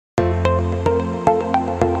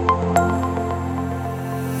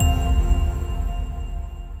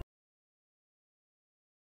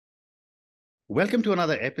Welcome to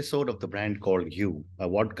another episode of The Brand Called You, a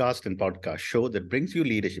podcast and podcast show that brings you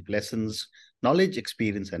leadership lessons, knowledge,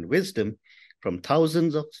 experience, and wisdom from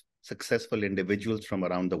thousands of successful individuals from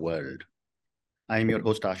around the world. I am your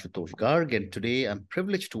host, Ashutosh Garg, and today I'm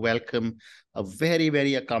privileged to welcome a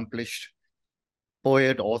very accomplished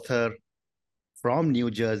poet, author from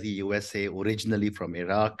New Jersey, USA, originally from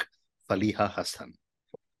Iraq, Faleeha Hassan.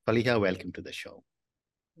 Faleeha, welcome to the show.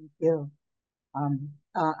 Thank you.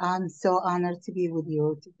 I'm so honored to be with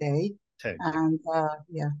you today. Thank you. And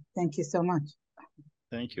thank you so much.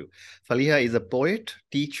 Thank you. Faleeha is a poet,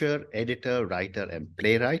 teacher, editor, writer, and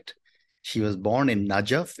playwright. She was born in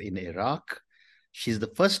Najaf in Iraq. She's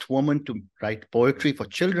the first woman to write poetry for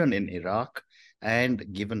children in Iraq.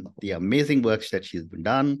 And given the amazing works that she's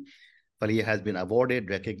done, Faleeha has been awarded,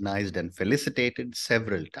 recognized, and felicitated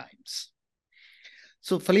several times.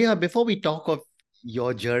 So, Faleeha, before we talk of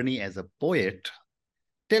your journey as a poet,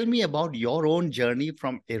 tell me about your own journey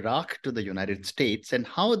from Iraq to the United States and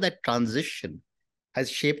how that transition has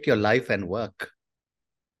shaped your life and work.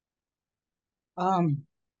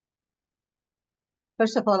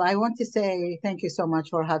 First of all, I want to say thank you so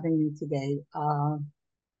much for having me today.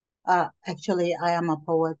 Actually, I am a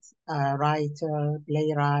poet, writer,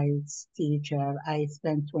 playwright, teacher. I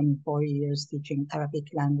spent 24 years teaching Arabic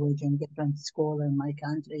language in different schools in my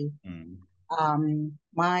country.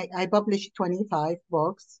 I published 25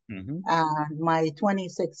 books, and my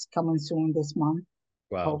 26th coming soon this month.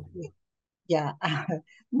 Wow. Hopefully. Yeah,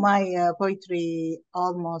 my poetry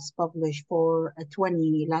almost published for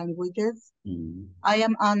 20 languages. I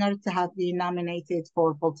am honored to have been nominated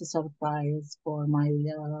for Pulitzer Prize for my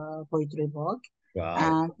poetry book.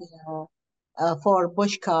 Wow. And for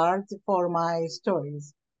Bush Card for my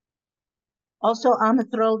stories. Also, I'm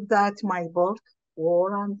thrilled that my book,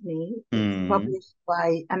 War and Me, is published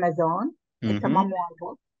by Amazon. It's a memoir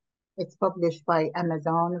book. It's published by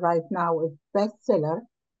Amazon. Right now, it's bestseller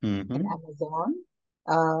in Amazon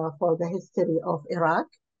for the history of Iraq.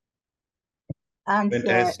 And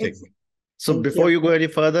fantastic. So before you go any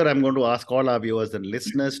further, I'm going to ask all our viewers and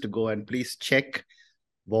listeners to go and please check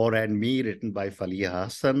War and Me, written by Faleeha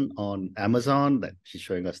Hassan on Amazon. That she's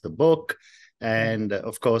showing us the book. And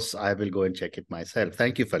of course, I will go and check it myself.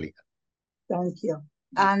 Thank you, Faleeha. Thank you.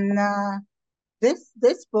 And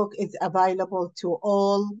this book is available to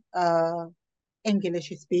all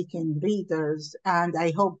English-speaking readers, and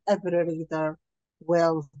I hope every reader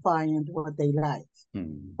will find what they like.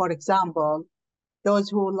 For example, those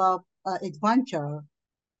who love adventure,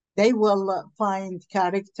 they will find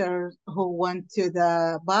characters who went to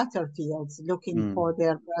the battlefields looking for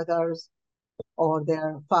their brothers or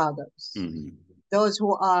their fathers. Those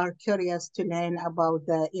who are curious to learn about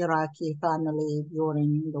the Iraqi family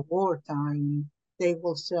during the wartime, they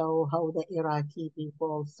will show how the Iraqi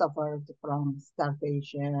people suffered from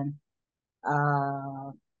starvation,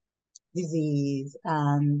 disease,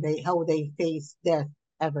 and how they face death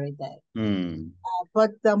every day.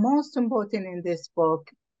 But the most important in this book,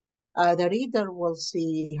 the reader will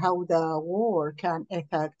see how the war can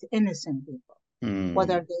affect innocent people,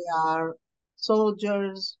 whether they are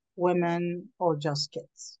soldiers, women, or just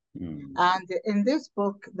kids. And in this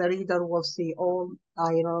book, the reader will see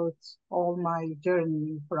I wrote all my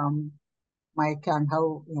journey from my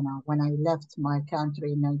how, when I left my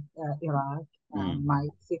country in Iraq, my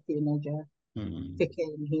city, Niger, to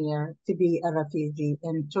came here to be a refugee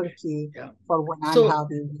in Turkey for when I'm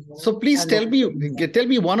having. So please tell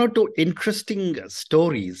me one or two interesting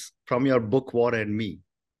stories from your book, War and Me.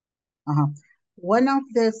 One of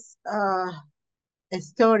this a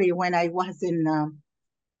story when I was in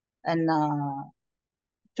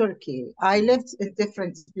Turkey. I lived in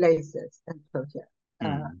different places in Turkey.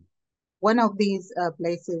 One of these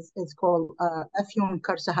places is called Afyon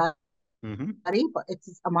Karsahari, but it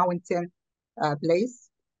is a mountain place.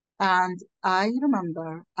 And I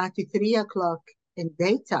remember at 3 o'clock in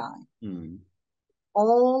daytime,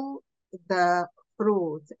 all the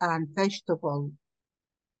fruit and vegetable,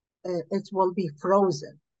 it will be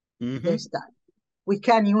frozen this time. We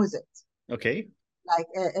can use it. Okay. Like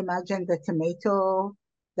imagine the tomato,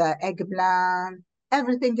 the eggplant,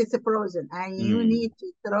 everything is frozen. And you need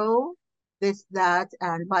to throw this, that,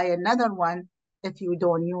 and buy another one if you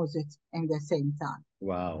don't use it in the same time.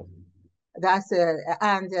 Wow. That's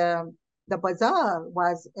and the bazaar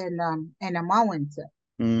was in a mountain.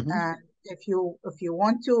 And if you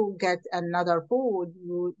want to get another food,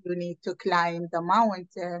 you need to climb the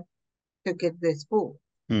mountain to get this food.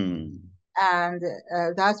 And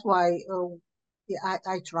that's why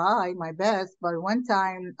I try my best. But one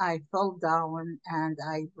time I fell down and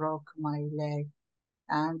I broke my leg,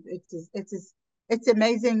 and it's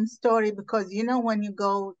amazing story because, you know, when you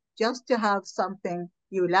go just to have something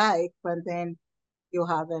you like, but then you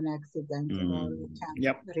have an accident or you can't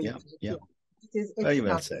Yep, reach yep, it. yep. Yeah. It's Very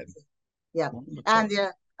well not said. easy. Yeah. Wonderful. And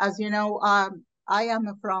as you know, I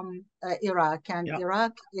am from Iraq, and Yep.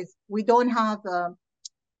 Iraq is, we don't have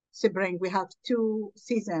spring. We have two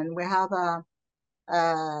seasons. We have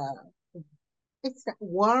it's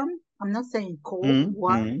warm. I'm not saying cold,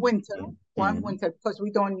 warm winter because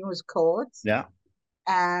we don't use coats. Yeah.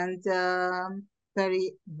 And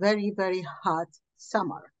very, very, very hot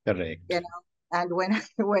summer. Correct. You know, and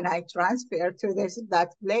when I transfer to that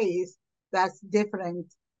place, that's different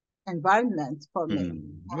environment for me.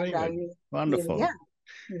 Very And I good. Wonderful. yeah,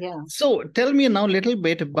 yeah. So tell me now a little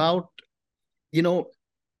bit about, you know,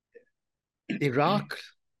 Iraq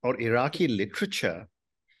or Iraqi literature.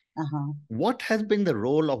 Uh-huh. What has been the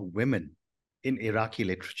role of women in Iraqi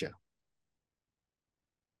literature?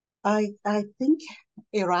 I think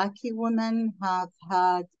Iraqi women have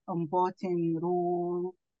had important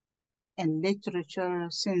role in literature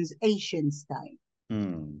since ancient time.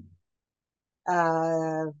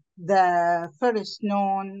 The first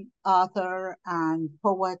known author and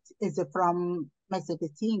poet is from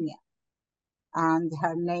Mesopotamia, and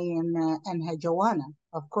her name Enhejoanna.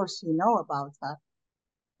 Of course, you know about her.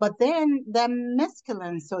 But then the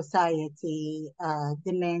masculine society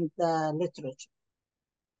demands the literature.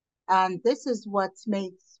 And this is what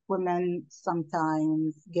makes women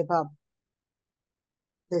sometimes give up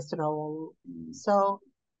this role. So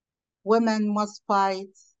women must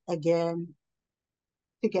fight again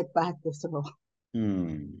to get back this role.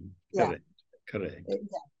 Yeah. Correct. Correct.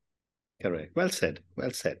 Yeah. Correct. Well said.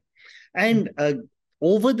 Well said. And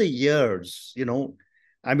over the years, you know,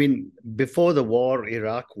 I mean, before the war,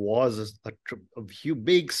 Iraq was a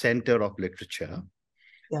big center of literature.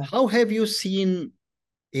 Yeah. How have you seen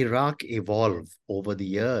Iraq evolve over the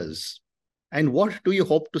years? And what do you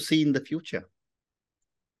hope to see in the future?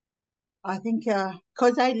 I think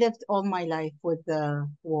because I lived all my life with the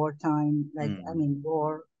wartime, like, I mean,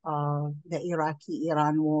 war, the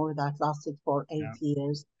Iraqi-Iran war that lasted for 8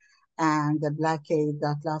 years, and the blockade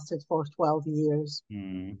that lasted for 12 years.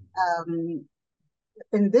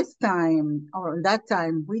 In this time, or in that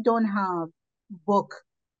time, we don't have book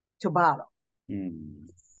to borrow.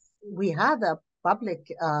 We have a public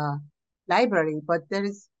library, but there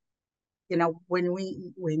is, you know, when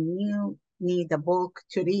you need a book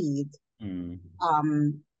to read,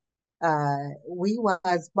 we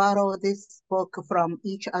was borrow this book from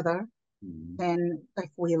each other, and if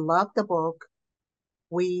we love the book,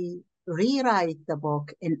 we rewrite the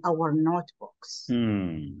book in our notebooks.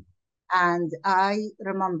 And I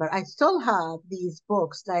remember I still have these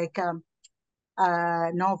books, like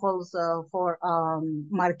novels for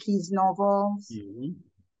Marquise novels.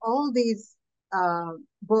 All these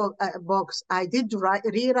books, I did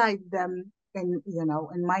rewrite them in, you know,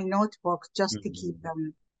 in my notebook just to keep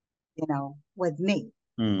them, you know, with me.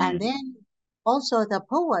 And then also the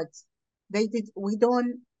poets, we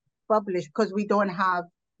don't publish because we don't have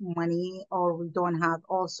money, or we don't have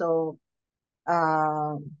also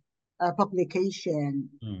a publication,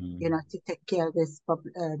 you know, to take care of this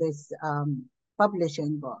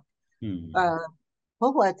publishing book.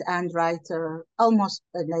 Poet and writer, almost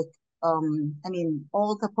I mean,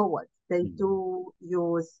 all the poets, they do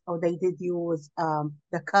use, or they did use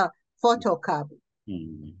the photocopy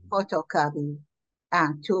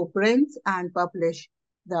and to print and publish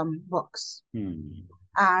them books.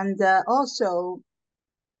 And also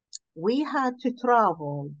we had to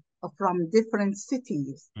travel from different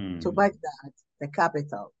cities to Baghdad, the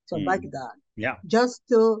capital, to Baghdad, just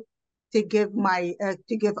to give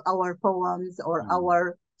to give our poems or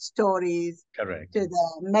our stories to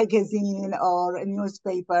the magazine or a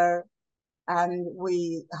newspaper, and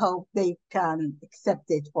we hope they can accept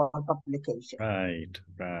it for publication.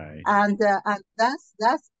 Right. And that's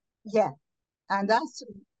yeah, and that's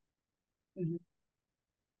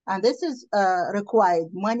and this is required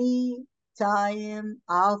money, time,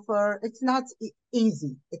 offer. It's not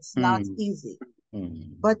easy. It's not easy.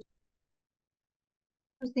 But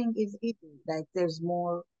everything is easy. Like there's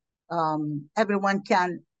more, everyone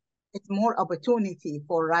can, it's more opportunity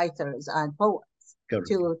for writers and poets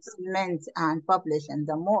to cement and publish, and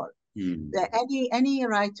the more. Any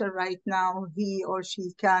writer right now, he or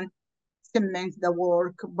she can cement the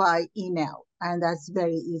work by email, and that's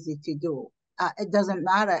very easy to do. It doesn't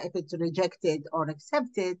matter if it's rejected or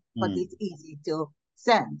accepted, but it's easy to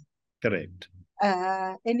send. Correct.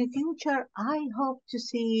 In the future, I hope to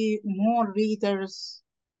see more readers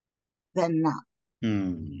than now.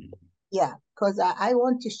 Yeah, because I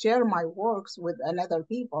want to share my works with another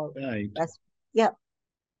people. Right. Yeah.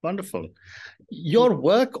 Wonderful. Your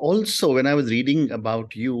work also, when I was reading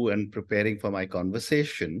about you and preparing for my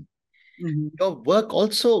conversation, your work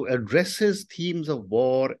also addresses themes of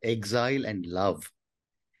war, exile, and love.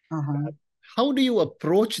 How do you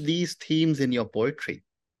approach these themes in your poetry?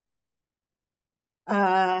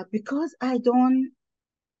 Because I don't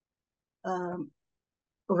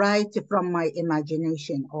write from my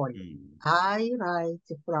imagination only. I write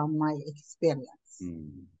from my experience.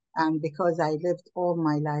 And because I lived all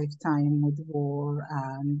my lifetime with war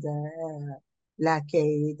and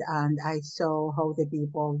blockade, and I saw how the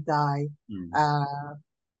people die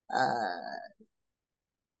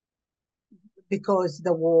because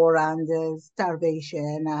the war and the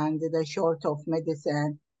starvation and the short of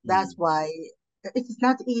medicine. That's why it's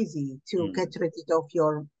not easy to get rid of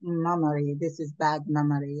your memory. This is bad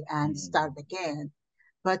memory and start again.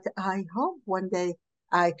 But I hope one day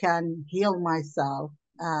I can heal myself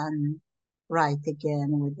and write again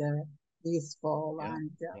with the peaceful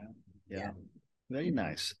and Very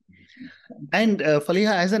nice. And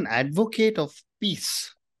Faleeha, as an advocate of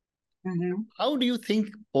peace, how do you think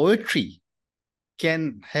poetry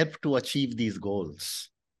can help to achieve these goals?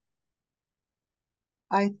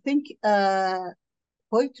 I think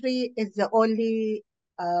poetry is the only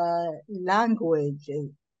language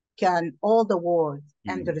can all the world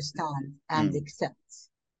understand and accept.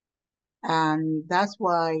 And that's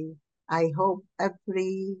why I hope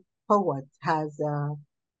every poet has a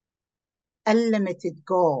unlimited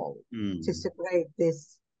goal to separate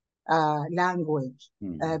this language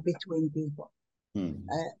between people.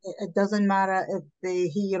 It doesn't matter if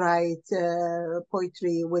he writes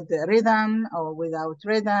poetry with rhythm or without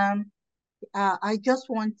rhythm. I just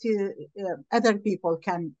want to other people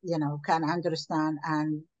can can understand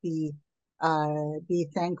and be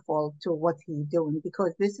thankful to what he's doing,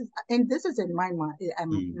 because this is in my mind,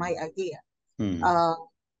 my idea.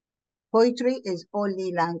 Poetry is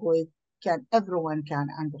only language can everyone can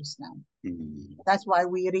understand. That's why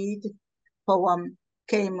we read poem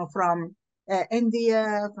came from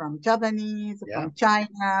India, from Japanese, from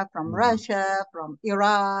China, from Russia, from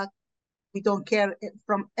Iraq. We don't care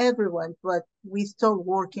from everyone, but we still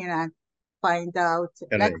working and find out.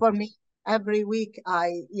 Correct. Like for me, every week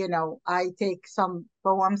I take some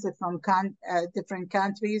poems from different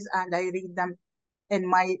countries and I read them in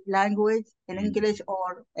my language, in English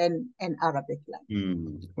or in Arabic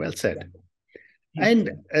language. Well said.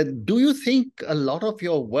 And do you think a lot of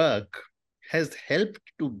your work has helped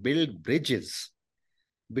to build bridges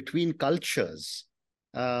between cultures,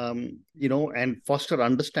 and foster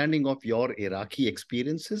understanding of your Iraqi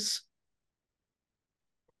experiences?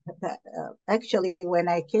 Actually, when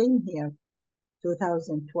I came here,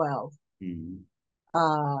 2012,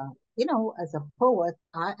 as a poet,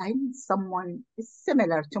 I'm someone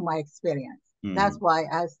similar to my experience. That's why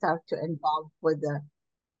I start to involve with the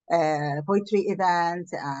poetry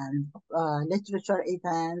events and literature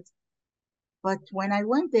events. But when I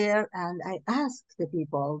went there and I asked the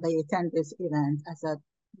people, they attend this event, I said,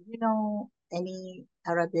 any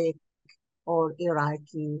Arabic or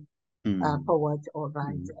Iraqi poet or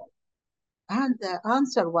writer? And the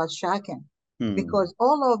answer was shocking, because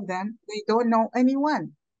all of them, they don't know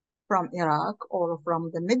anyone from Iraq or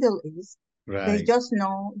from the Middle East. Right. They just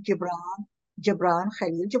know Gibran,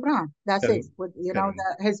 Khalil Gibran. That's it. With,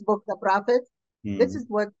 his book, The Prophet. This is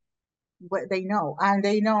what they know. And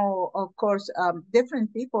they know, of course,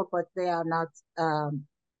 different people, but they are not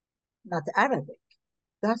Arabic.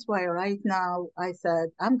 That's why right now I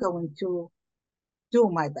said, I'm going to do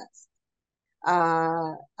my best.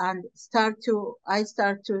 And I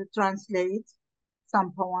start to translate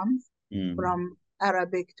some poems from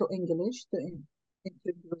Arabic to English to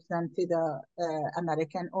introduce them to the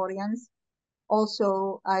American audience.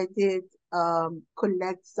 Also, I did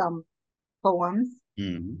collect some poems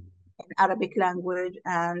in Arabic language,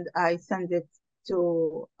 and I send it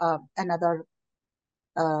to another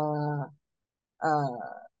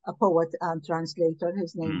a poet and translator.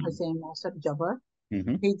 His name Hussein Nasser Jabbar.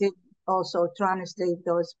 He did also translate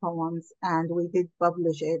those poems, and we did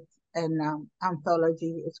publish it in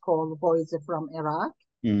anthology. It's called Voices from Iraq.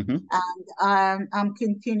 And I'm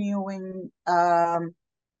continuing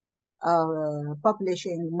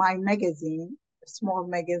publishing my magazine, a small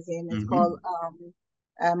magazine. It's called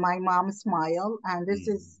My Mom Smile. And this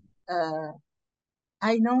is,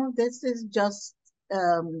 I know this is just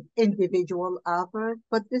individual effort,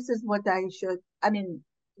 but this is what I should,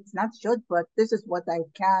 it's not should, but this is what I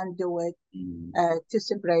can do it to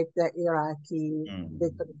separate the Iraqi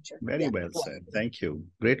literature. Very well said. Thank you.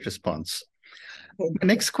 Great response. Okay. The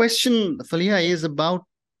next question, Faleeha, is about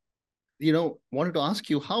wanted to ask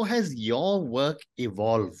you, how has your work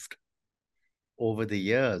evolved over the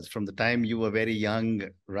years, from the time you were very young,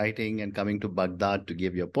 writing and coming to Baghdad to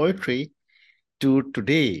give your poetry, to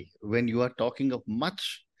today, when you are talking of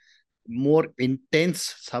much more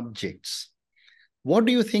intense subjects? What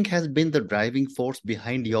do you think has been the driving force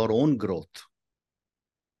behind your own growth?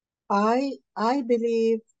 I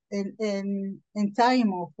believe in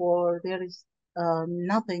time of war there is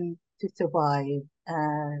nothing to survive.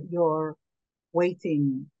 Your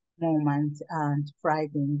waiting moments and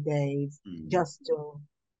Friday days just to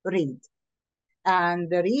read, and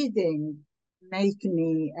the reading make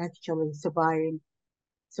me actually surviving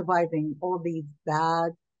all these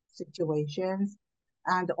bad situations,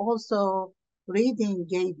 and also reading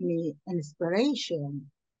gave me inspiration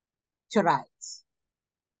to write,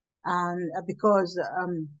 and because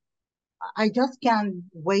I just can't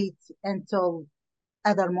wait until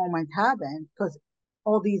other moment happen, because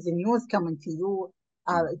all these news coming to you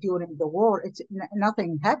during the war, it's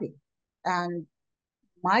nothing heavy, and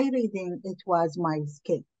my reading, it was my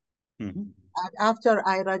escape. Mm-hmm. And after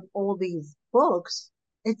I read all these books,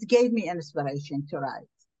 it gave me inspiration to write.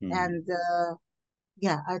 And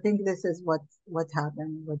yeah, I think this is what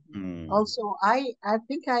happened with me. Also, I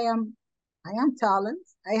think I am talent.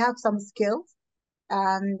 I have some skills,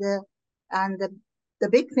 and the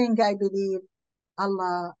big thing I believe,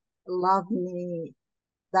 Allah loved me.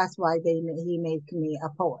 That's why he made me a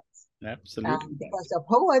poet. Absolutely. Because a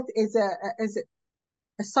poet is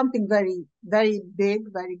something very very big,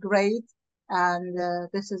 very great, and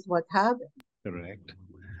this is what happened. Correct.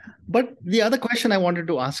 But the other question I wanted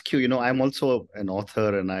to ask you, I'm also an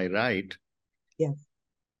author and I write. Yes.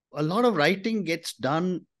 A lot of writing gets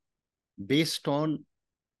done based on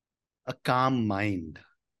a calm mind.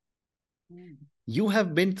 You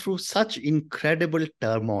have been through such incredible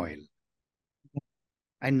turmoil,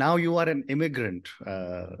 and now you are an immigrant,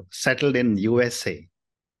 settled in USA.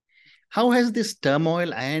 How has this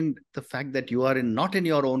turmoil and the fact that you are not in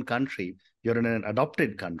your own country, you're in an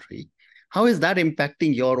adopted country, how is that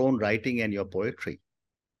impacting your own writing and your poetry?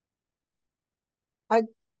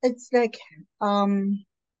 It's like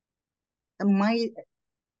my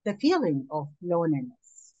the feeling of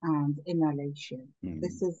loneliness and inhalation.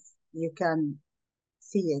 This is, you can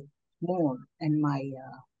see it more in my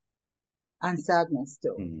and sadness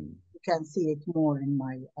too. You can see it more in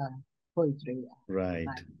my poetry. Right.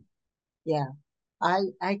 Yeah,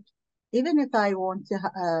 I even if I want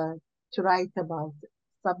to write about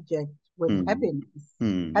subject with happiness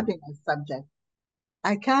subject,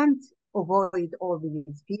 I can't avoid all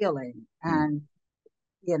these feelings and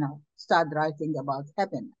start writing about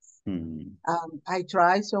happiness. I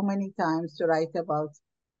try so many times to write about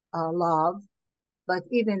love, but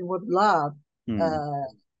even with love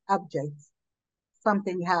objects,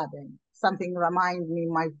 something happened. Something reminds me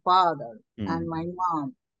my father and my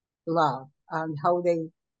mom love, and how they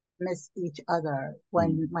miss each other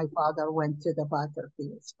when my father went to the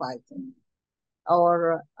battlefields fighting,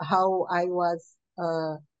 or how I was,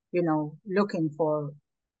 looking for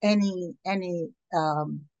any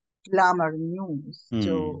glamour news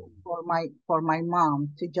to for my mom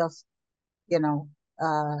to just, you know,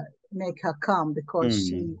 make her calm, because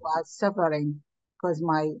she was suffering, because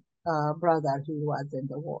my brother, he was in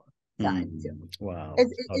the war side too. Wow.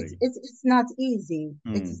 It's not easy.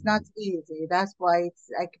 It's not easy. That's why it's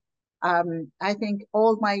like I think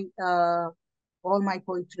all my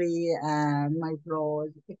poetry and my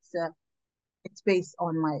prose, it's based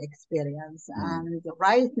on my experience. And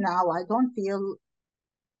right now, I don't feel.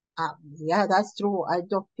 Yeah, that's true. I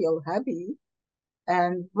don't feel happy,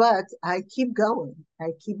 and but I keep going.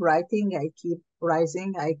 I keep writing. I keep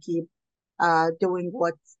rising. I keep doing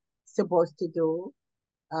what's supposed to do.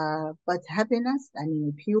 But happiness, I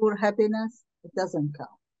mean, pure happiness, it doesn't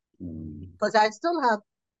come, because I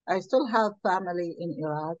still have family in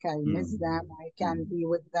Iraq. I miss them. I can be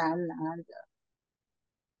with them, and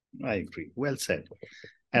I agree. Well said.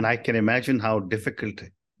 And I can imagine how difficult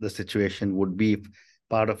the situation would be if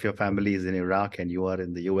part of your family is in Iraq and you are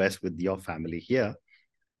in the US with your family here.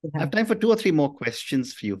 I have time for 2 or 3 more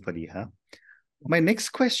questions for you, Faleeha. My next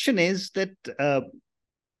question is that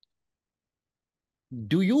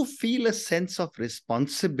do you feel a sense of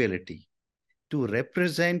responsibility to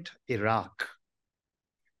represent Iraq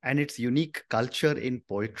and its unique culture in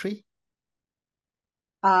poetry?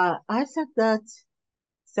 I said that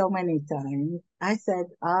so many times. I said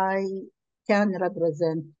I can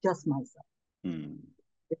represent just myself,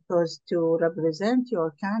 because to represent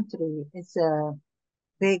your country is a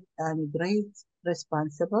big and great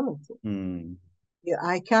responsibility.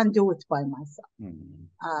 I can't do it by myself. Mm.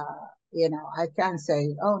 I can't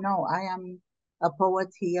say, oh no, I am a poet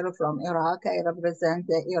here from Iraq. I represent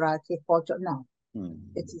the Iraqi culture. No,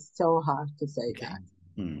 it is so hard to say Okay. that.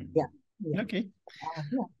 Yeah. Yeah. Okay.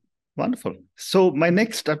 Yeah. Wonderful. So my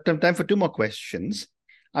next time for two more questions.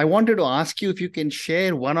 I wanted to ask you if you can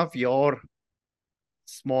share one of your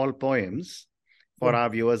small poems for our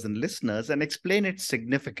viewers and listeners and explain its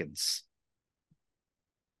significance.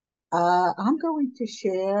 I'm going to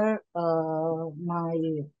share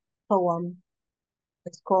my poem.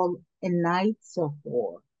 It's called In Nights of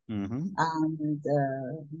War. And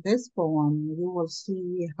this poem, you will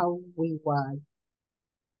see uh,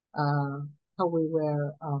 how we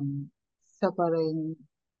were suffering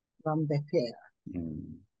from the fear,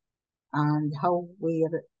 and how we,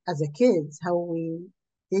 as a kids, how we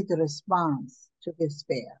did respond to this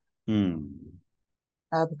fear,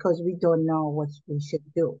 because we don't know what we should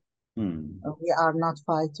do. We are not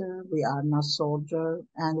fighter, we are not soldier,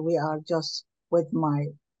 and we are just with my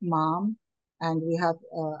mom, and we have.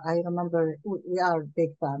 I remember we are a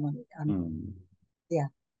big family, and yeah.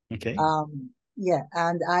 Okay. Yeah,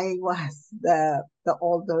 and I was the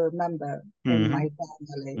older member in my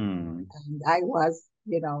family, and I was,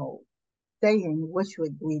 saying, what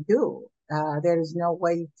should we do? There is no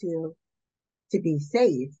way to be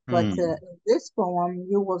safe. But in this poem,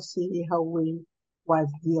 you will see how we was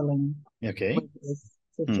dealing with this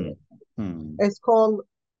situation. It's called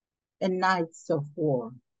In Nights of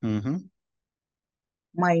War.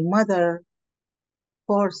 My mother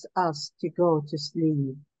forced us to go to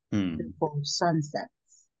sleep before sunset.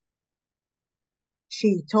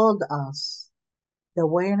 She told us the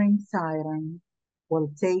wearing siren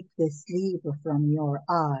will take the sleep from your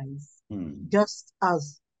eyes, just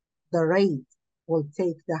as the raid will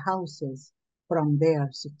take the houses from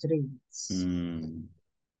their streets.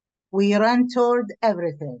 We run toward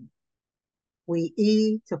everything. We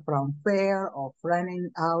eat from fear of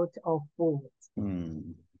running out of food.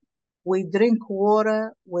 We drink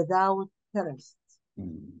water without thirst.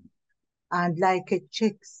 And like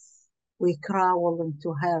chicks, we crawl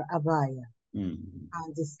into her abaya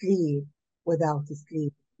and sleep without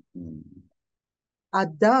sleep.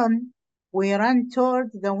 At dawn, we run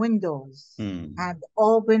toward the windows and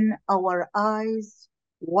open our eyes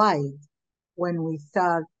wide when we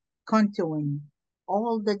start counting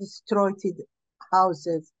all the destroyed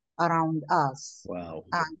houses around us. Wow.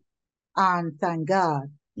 And thank God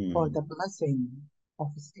for the blessing of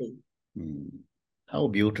sleep. How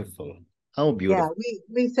beautiful. How beautiful. Yeah,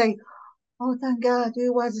 we say, oh, thank God we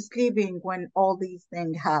was sleeping when all these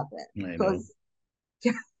things happened. I know.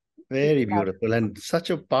 Very beautiful and such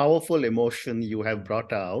a powerful emotion you have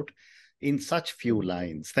brought out in such few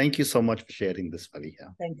lines. Thank you so much for sharing this,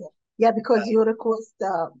 Faleeha. Thank you. Yeah, because you request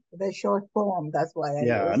the short poem. That's why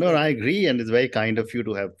I agree. And it's very kind of you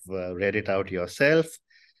to have read it out yourself.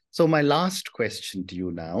 So my last question to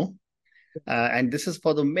you now, and this is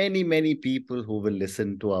for the many, many people who will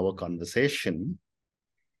listen to our conversation.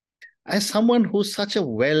 As someone who's such a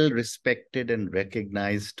well-respected and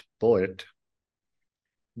recognized poet,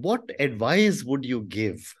 what advice would you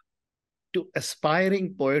give to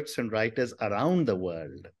aspiring poets and writers around the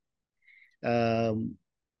world?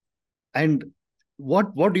 And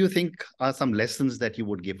what do you think are some lessons that you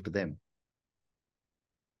would give to them?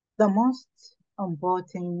 The most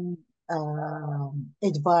important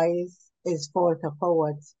advice is for the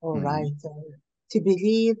poet or writer to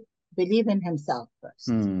believe in himself first,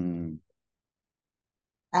 and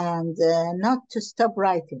not to stop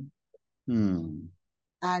writing,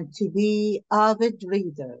 and to be avid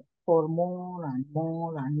reader for more and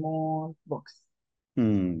more and more books.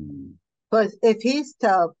 Because if he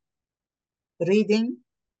stops reading,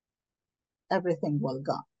 everything will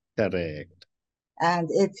go. Correct.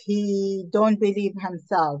 And if he don't believe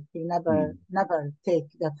himself, he never take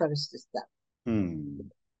the first step.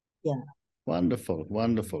 Yeah. Wonderful,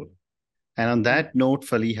 wonderful. And on that note,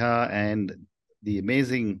 Faleeha, and the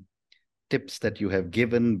amazing tips that you have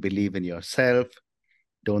given, believe in yourself,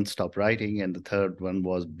 don't stop writing, and the third one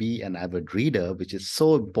was be an avid reader, which is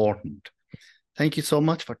so important. Thank you so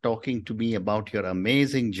much for talking to me about your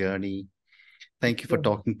amazing journey. Thank you for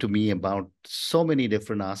talking to me about so many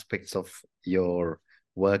different aspects of your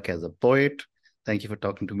work as a poet. Thank you for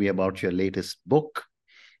talking to me about your latest book,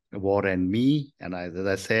 War and Me. And as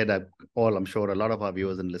I said, I'm sure a lot of our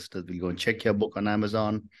viewers and listeners will go and check your book on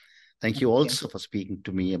Amazon. Thank you also for speaking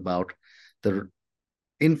to me about the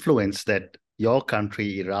influence that your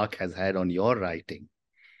country, Iraq, has had on your writing.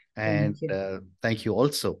 And thank you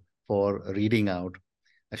also for reading out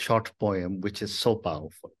a short poem, which is so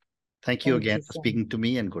powerful. Thank you again for speaking to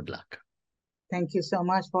me, and good luck. Thank you so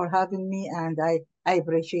much for having me, and I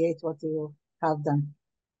appreciate what you have done.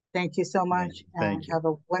 Thank you so much, and have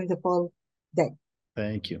a wonderful day.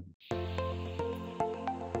 Thank you.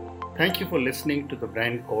 Thank you for listening to the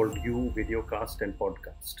Brand Called You videocast and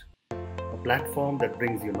podcast, a platform that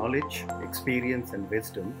brings you knowledge, experience, and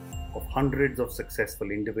wisdom of hundreds of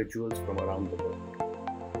successful individuals from around the world.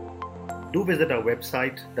 Do visit our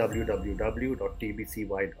website www.tbcy.in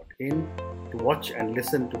to watch and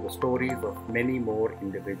listen to the stories of many more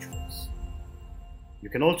individuals. You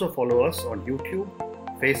can also follow us on YouTube,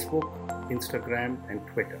 Facebook, Instagram, and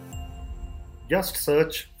Twitter. Just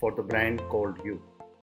search for the Brand Called You.